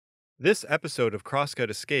This episode of Crosscut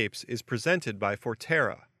Escapes is presented by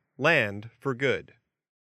Forterra, Land for Good.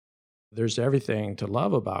 There's everything to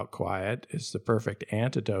love about quiet. It's the perfect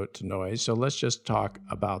antidote to noise, so let's just talk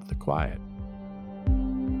about the quiet.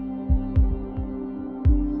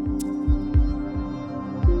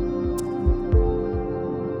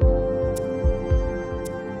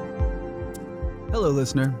 Hello,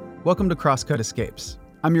 listener. Welcome to Crosscut Escapes.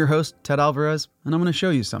 I'm your host, Ted Alvarez, and I'm going to show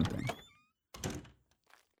you something.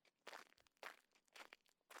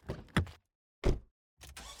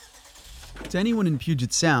 To anyone in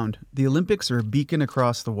Puget Sound, the Olympics are a beacon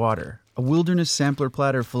across the water, a wilderness sampler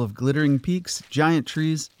platter full of glittering peaks, giant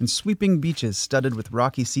trees, and sweeping beaches studded with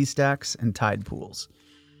rocky sea stacks and tide pools.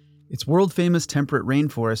 Its world-famous temperate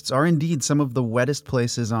rainforests are indeed some of the wettest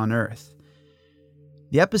places on Earth.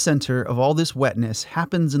 The epicenter of all this wetness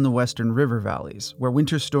happens in the western river valleys, where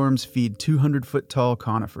winter storms feed 200-foot-tall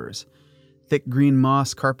conifers. Thick green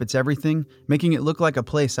moss carpets everything, making it look like a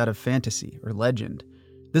place out of fantasy or legend.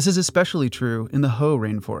 This is especially true in the Hoh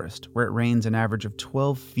rainforest, where it rains an average of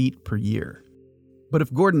 12 feet per year. But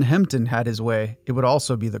if Gordon Hempton had his way, it would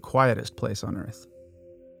also be the quietest place on Earth.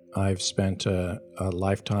 I've spent a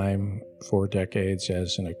lifetime, 4 decades,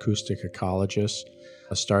 as an acoustic ecologist,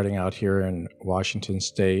 starting out here in Washington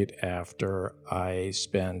State after I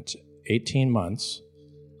spent 18 months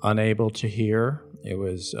unable to hear. It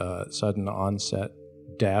was sudden onset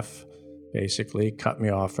deaf, basically cut me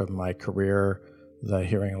off from my career. The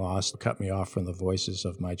hearing loss cut me off from the voices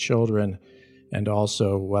of my children, and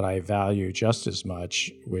also what I value just as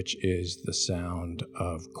much, which is the sound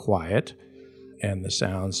of quiet and the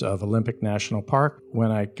sounds of Olympic National Park.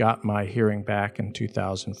 When I got my hearing back in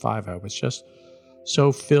 2005, I was just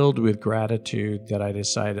so filled with gratitude that I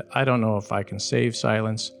decided, I don't know if I can save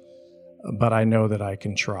silence, but I know that I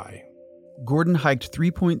can try. Gordon hiked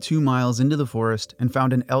 3.2 miles into the forest and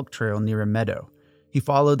found an elk trail near a meadow. He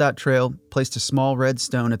followed that trail, placed a small red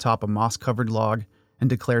stone atop a moss-covered log, and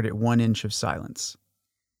declared it 1 inch of silence.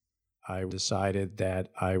 I decided that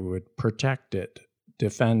I would protect it,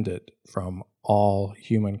 defend it from all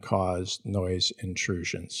human-caused noise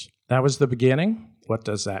intrusions. That was the beginning. What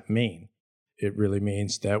does that mean? It really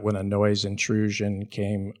means that when a noise intrusion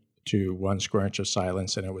came to 1 square inch of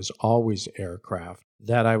silence, and it was always aircraft,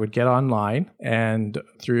 that I would get online and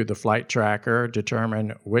through the flight tracker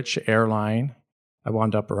determine which airline. I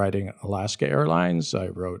wound up writing Alaska Airlines, I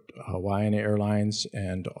wrote Hawaiian Airlines,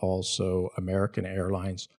 and also American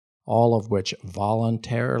Airlines, all of which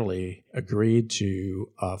voluntarily agreed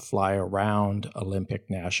to fly around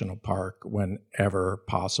Olympic National Park whenever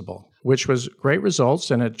possible, which was great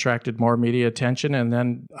results, and it attracted more media attention. And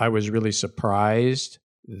then I was really surprised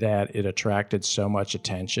that it attracted so much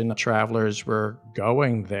attention. Travelers were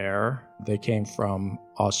going there. They came from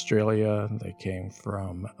Australia, they came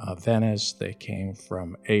from Venice, they came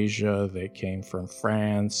from Asia, they came from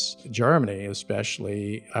France, Germany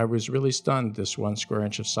especially. I was really stunned. This 1 square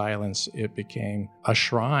inch of silence, it became a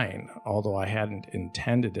shrine, although I hadn't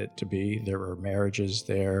intended it to be. There were marriages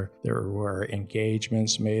there, there were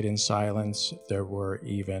engagements made in silence, there were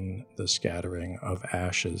even the scattering of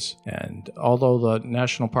ashes. And although the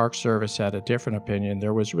National Park Service had a different opinion,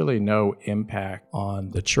 there was really no impact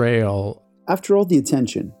on the trail. After all the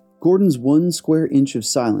attention, Gordon's 1 square inch of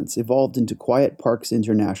silence evolved into Quiet Parks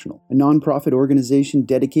International, a nonprofit organization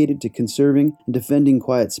dedicated to conserving and defending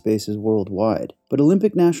quiet spaces worldwide. But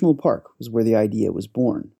Olympic National Park was where the idea was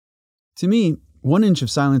born. To me, 1 inch of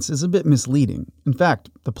silence is a bit misleading. In fact,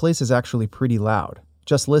 the place is actually pretty loud.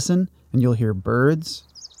 Just listen, and you'll hear birds,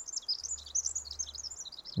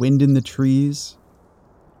 wind in the trees,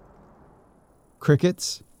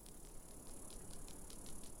 crickets,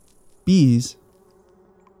 bees,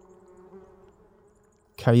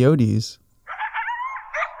 coyotes,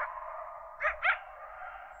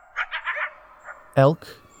 elk,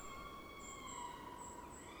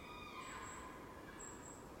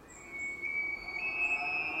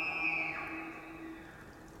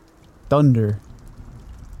 thunder,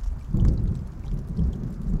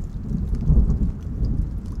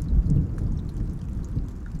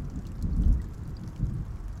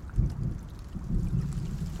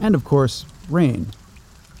 and of course, rain.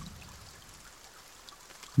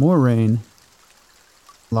 More rain.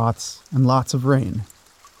 Lots and lots of rain.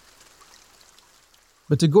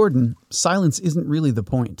 But to Gordon, silence isn't really the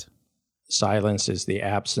point. Silence is the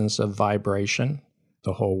absence of vibration.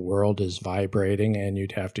 The whole world is vibrating, and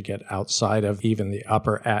you'd have to get outside of even the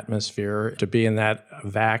upper atmosphere to be in that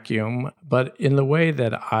vacuum. But in the way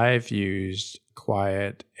that I've used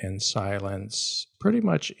quiet and silence pretty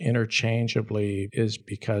much interchangeably is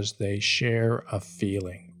because they share a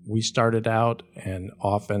feeling. We started out, and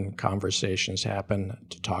often conversations happen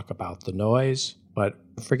to talk about the noise, but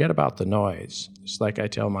forget about the noise. It's like I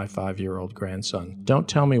tell my 5-year-old grandson, don't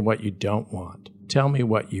tell me what you don't want. Tell me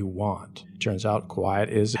what you want. Turns out quiet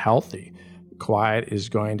is healthy. Quiet is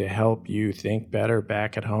going to help you think better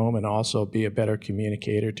back at home and also be a better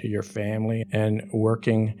communicator to your family and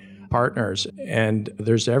working partners. And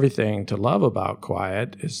there's everything to love about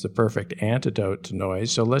quiet. It's the perfect antidote to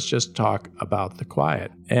noise. So let's just talk about the quiet.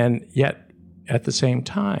 And yet, at the same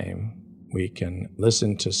time, we can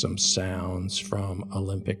listen to some sounds from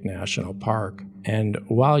Olympic National Park. And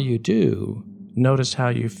while you do, notice how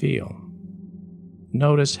you feel.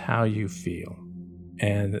 Notice how you feel.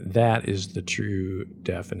 And that is the true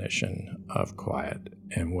definition of quiet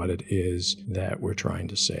and what it is that we're trying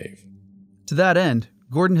to save. To that end,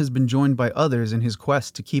 Gordon has been joined by others in his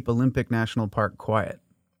quest to keep Olympic National Park quiet.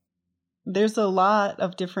 There's a lot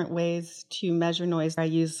of different ways to measure noise. I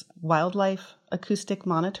use wildlife acoustic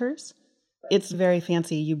monitors. It's very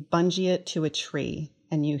fancy. You bungee it to a tree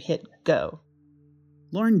and you hit go.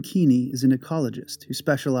 Lauren Keeney is an ecologist who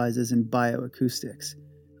specializes in bioacoustics.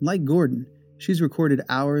 Like Gordon, she's recorded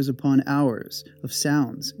hours upon hours of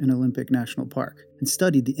sounds in Olympic National Park and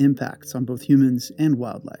studied the impacts on both humans and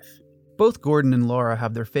wildlife. Both Gordon and Laura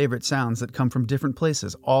have their favorite sounds that come from different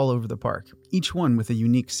places all over the park, each one with a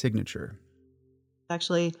unique signature.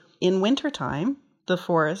 Actually, in wintertime, the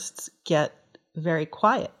forests get very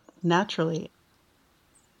quiet naturally,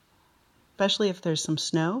 especially if there's some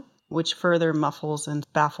snow, which further muffles and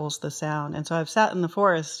baffles the sound. And so I've sat in the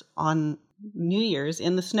forest on New Year's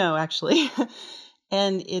in the snow, actually,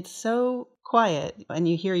 and it's so quiet, and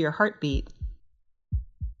you hear your heartbeat.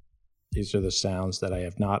 These are the sounds that I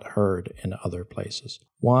have not heard in other places.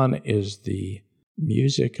 One is the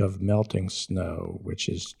music of melting snow, which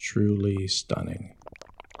is truly stunning.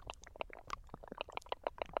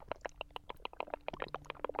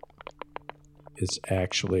 It's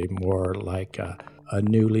actually more like a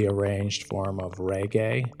newly arranged form of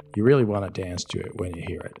reggae. You really want to dance to it when you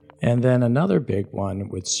hear it. And then another big one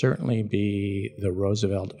would certainly be the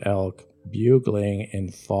Roosevelt elk bugling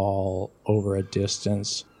in fall over a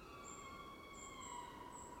distance.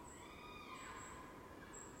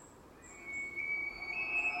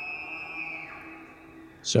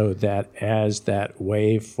 So that as that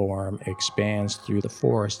waveform expands through the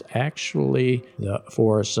forest, actually the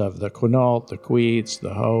forests of the Quinault, the Queets,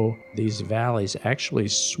 the Hoh, these valleys actually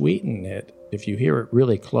sweeten it. If you hear it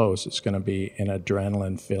really close, it's going to be an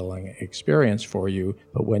adrenaline-filling experience for you.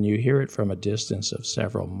 But when you hear it from a distance of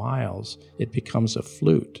several miles, it becomes a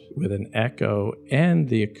flute with an echo and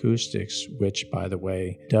the acoustics, which, by the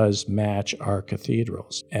way, does match our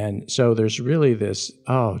cathedrals. And so there's really this,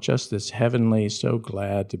 just this heavenly, so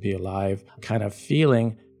glad to be alive kind of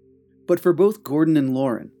feeling. But for both Gordon and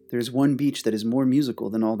Lauren, there's one beach that is more musical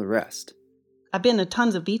than all the rest. I've been to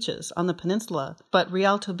tons of beaches on the peninsula, but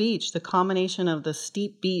Rialto Beach, the combination of the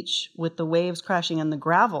steep beach with the waves crashing and the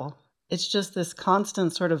gravel, it's just this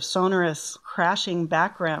constant sort of sonorous crashing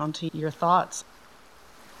background to your thoughts.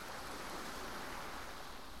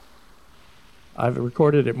 I've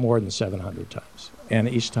recorded it more than 700 times, and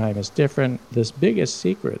each time is different. This biggest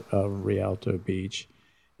secret of Rialto Beach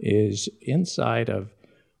is inside of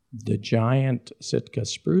the giant Sitka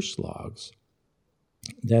spruce logs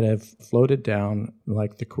that have floated down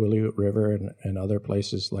like the Quileute River and other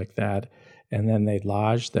places like that, and then they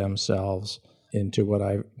lodge themselves into what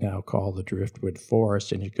I now call the driftwood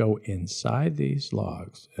forest, and you go inside these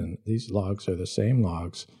logs, and these logs are the same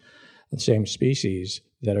logs, the same species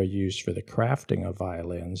that are used for the crafting of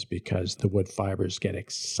violins, because the wood fibers get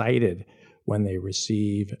excited when they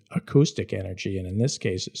receive acoustic energy, and in this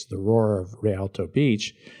case it's the roar of Rialto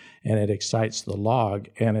Beach, and it excites the log,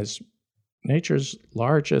 and it's nature's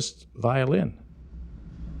largest violin.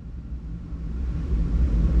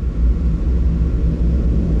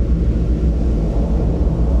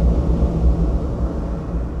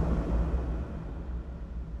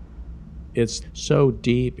 It's so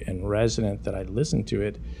deep and resonant that I listen to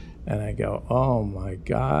it and I go, oh my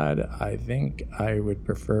God, I think I would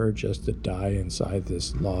prefer just to die inside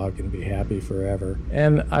this log and be happy forever.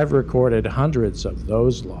 And I've recorded hundreds of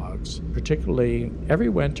those logs, particularly every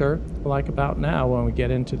winter, like about now when we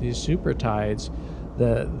get into these super tides,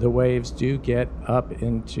 the waves do get up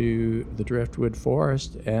into the driftwood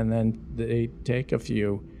forest and then they take a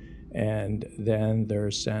few and then they're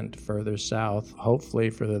sent further south, hopefully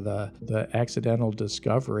for the accidental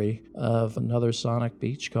discovery of another sonic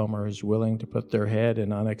beachcomber who's willing to put their head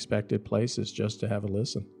in unexpected places just to have a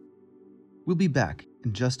listen. We'll be back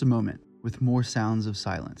in just a moment with more Sounds of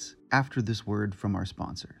Silence after this word from our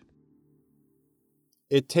sponsor.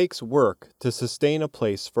 It takes work to sustain a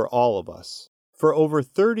place for all of us. For over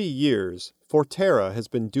 30 years, Forterra has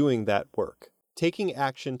been doing that work, taking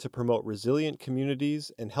action to promote resilient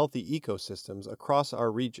communities and healthy ecosystems across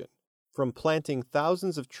our region. From planting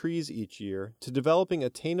thousands of trees each year to developing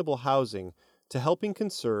attainable housing to helping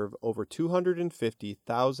conserve over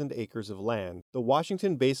 250,000 acres of land, the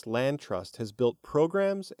Washington-based Land Trust has built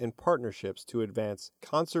programs and partnerships to advance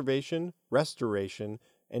conservation, restoration,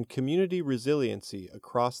 and community resiliency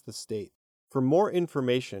across the state. For more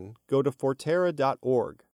information, go to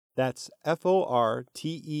forterra.org. That's FORTERRA.org.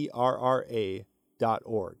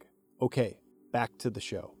 Okay, back to the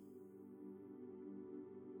show.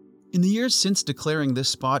 In the years since declaring this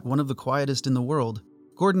spot one of the quietest in the world,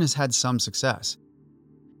 Gordon has had some success.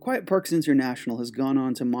 Quiet Parks International has gone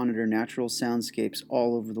on to monitor natural soundscapes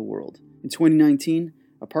all over the world. In 2019,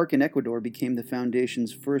 a park in Ecuador became the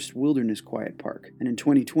Foundation's first wilderness quiet park, and in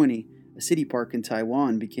 2020, a city park in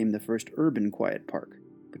Taiwan became the first urban quiet park.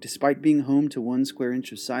 But despite being home to 1 square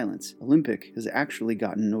inch of silence, Olympic has actually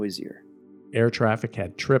gotten noisier. Air traffic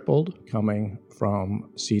had tripled coming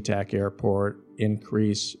from SeaTac Airport,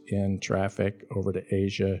 increase in traffic over to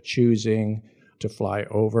Asia, choosing to fly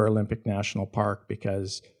over Olympic National Park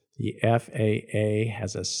because the FAA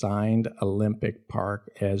has assigned Olympic Park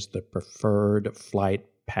as the preferred flight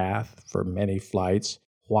path for many flights.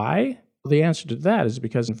 Why? The answer to that is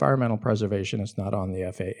because environmental preservation is not on the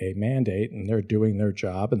FAA mandate, and they're doing their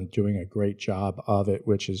job and doing a great job of it,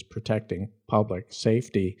 which is protecting public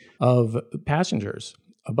safety of passengers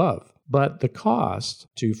above. But the cost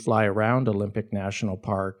to fly around Olympic National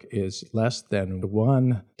Park is less than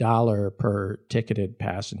 $1 per ticketed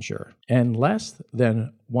passenger and less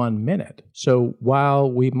than 1 minute. So while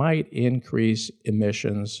we might increase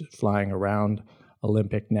emissions flying around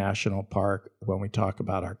Olympic National Park when we talk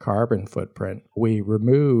about our carbon footprint, we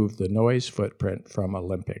remove the noise footprint from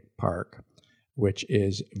Olympic Park, which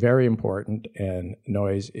is very important, and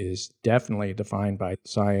noise is definitely defined by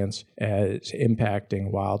science as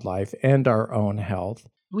impacting wildlife and our own health.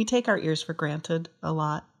 We take our ears for granted a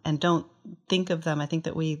lot and don't think of them. I think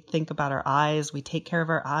that we think about our eyes. We take care of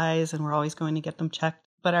our eyes and we're always going to get them checked.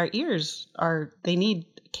 But our ears they need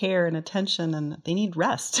care and attention, and they need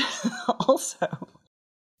rest also.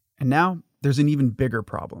 And now there's an even bigger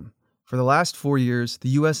problem. For the last 4 years, the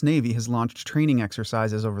U.S. Navy has launched training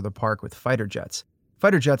exercises over the park with fighter jets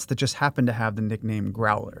that just happen to have the nickname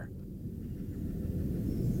Growler.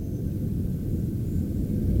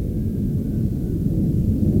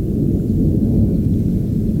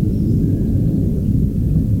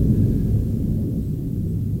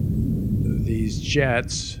 These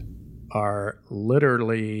jets are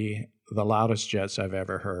literally the loudest jets I've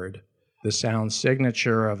ever heard. The sound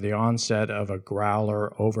signature of the onset of a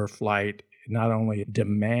Growler overflight not only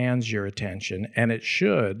demands your attention, and it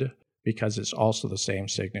should, because it's also the same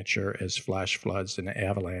signature as flash floods and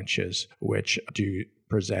avalanches, which do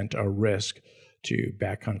present a risk to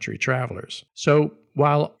backcountry travelers. So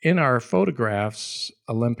while in our photographs,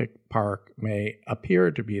 Olympic Park may appear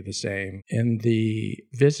to be the same, in the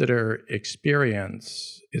visitor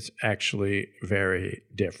experience, it's actually very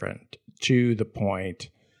different, to the point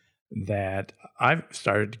that I've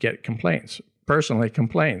started to get complaints.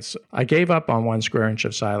 I gave up on 1 square inch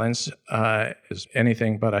of silence as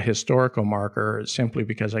anything but a historical marker, simply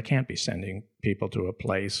because I can't be sending people to a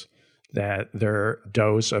place that their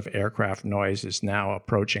dose of aircraft noise is now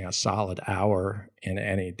approaching a solid hour in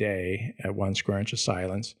any day at 1 square inch of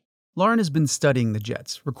silence. Lauren has been studying the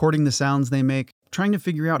jets, recording the sounds they make, trying to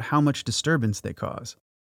figure out how much disturbance they cause.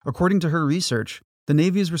 According to her research, the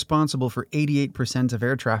Navy is responsible for 88% of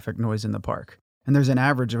air traffic noise in the park, and there's an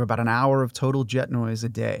average of about an hour of total jet noise a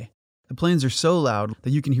day. The planes are so loud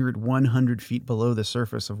that you can hear it 100 feet below the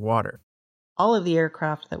surface of water. All of the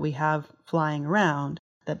aircraft that we have flying around,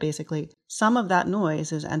 that basically some of that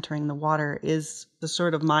noise is entering the water, is the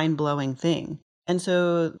sort of mind-blowing thing. And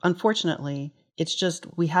so, unfortunately, it's just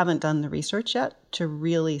we haven't done the research yet to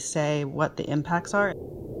really say what the impacts are.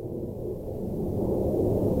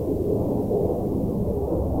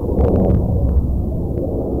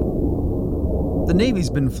 The Navy's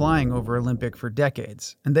been flying over Olympic for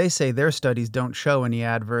decades, and they say their studies don't show any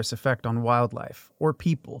adverse effect on wildlife or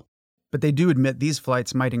people. But they do admit these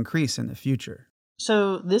flights might increase in the future.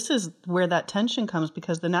 So this is where that tension comes,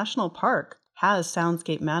 because the national park has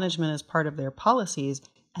soundscape management as part of their policies,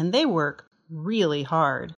 and they work really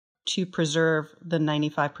hard to preserve the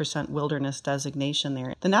 95% wilderness designation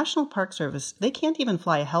there. The National Park Service, they can't even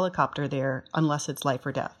fly a helicopter there unless it's life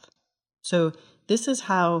or death. So this is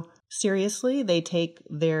how seriously. They take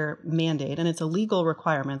their mandate, and it's a legal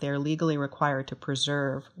requirement. They are legally required to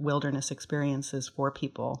preserve wilderness experiences for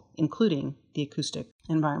people, including the acoustic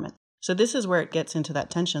environment. So this is where it gets into that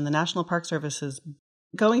tension. The National Park Service is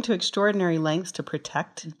going to extraordinary lengths to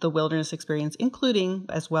protect the wilderness experience, including,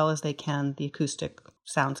 as well as they can, the acoustic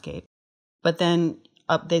soundscape. But then,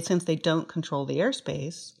 since they don't control the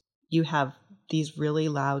airspace, you have these really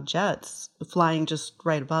loud jets flying just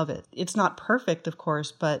right above it. It's not perfect, of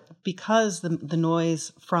course, but because the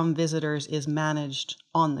noise from visitors is managed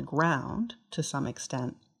on the ground to some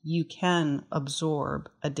extent, you can absorb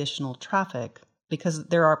additional traffic because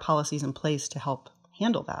there are policies in place to help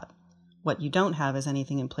handle that. What you don't have is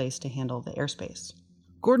anything in place to handle the airspace.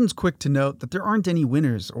 Gordon's quick to note that there aren't any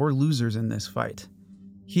winners or losers in this fight.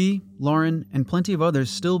 He, Lauren, and plenty of others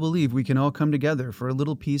still believe we can all come together for a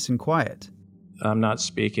little peace and quiet. I'm not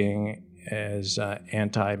speaking as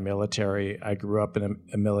anti-military. I grew up in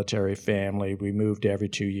a military family. We moved every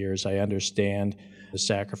 2 years. I understand the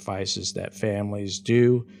sacrifices that families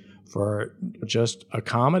do for just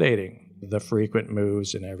accommodating the frequent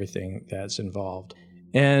moves and everything that's involved.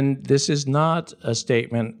 And this is not a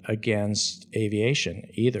statement against aviation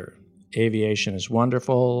either. Aviation is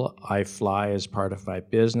wonderful. I fly as part of my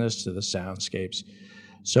business to the soundscapes.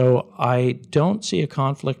 So I don't see a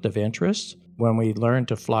conflict of interest when we learn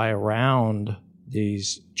to fly around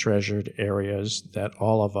these treasured areas that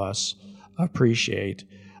all of us appreciate.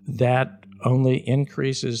 That only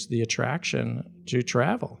increases the attraction to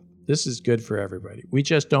travel. This is good for everybody. We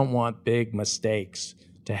just don't want big mistakes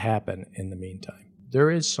to happen in the meantime.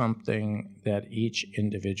 There is something that each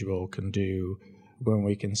individual can do when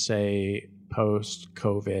we can say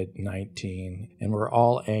post-COVID-19, and we're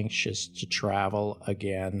all anxious to travel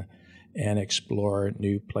again and explore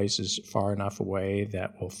new places far enough away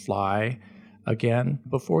that we'll fly again.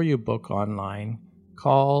 Before you book online,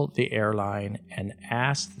 call the airline and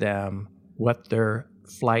ask them what their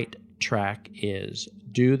flight track is.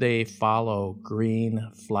 Do they follow green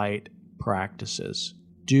flight practices?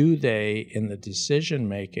 Do they, in the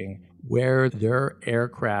decision-making, where their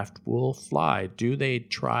aircraft will fly, do they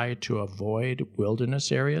try to avoid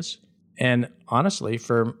wilderness areas? And honestly,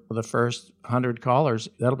 for the first 100 callers,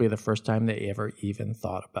 that'll be the first time they ever even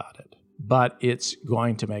thought about it. But it's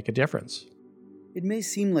going to make a difference. It may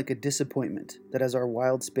seem like a disappointment that as our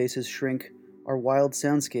wild spaces shrink, our wild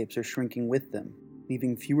soundscapes are shrinking with them,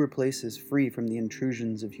 leaving fewer places free from the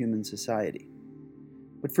intrusions of human society.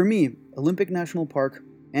 But for me, Olympic National Park,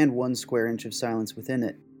 and 1 square inch of silence within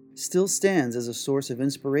it, still stands as a source of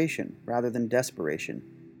inspiration rather than desperation,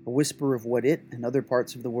 a whisper of what it and other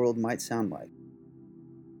parts of the world might sound like.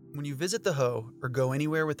 When you visit the Hoh or go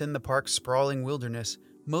anywhere within the park's sprawling wilderness,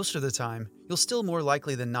 most of the time, you'll still more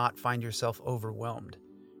likely than not find yourself overwhelmed.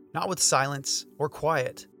 Not with silence or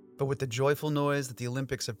quiet, but with the joyful noise that the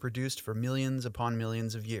Olympics have produced for millions upon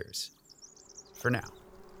millions of years. For now.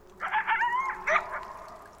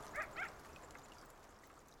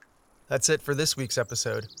 That's it for this week's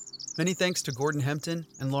episode. Many thanks to Gordon Hempton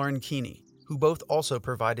and Lauren Keeney, who both also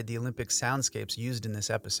provided the Olympic soundscapes used in this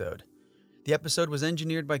episode. The episode was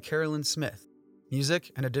engineered by Carolyn Smith.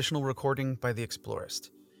 Music and additional recording by The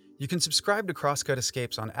Explorist. You can subscribe to Crosscut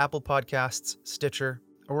Escapes on Apple Podcasts, Stitcher,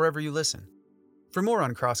 or wherever you listen. For more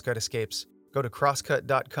on Crosscut Escapes, go to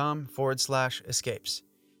crosscut.com/escapes.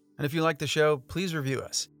 And if you like the show, please review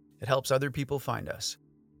us. It helps other people find us.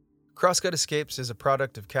 Crosscut Escapes is a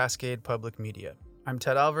product of Cascade Public Media. I'm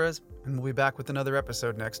Ted Alvarez, and we'll be back with another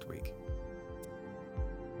episode next week.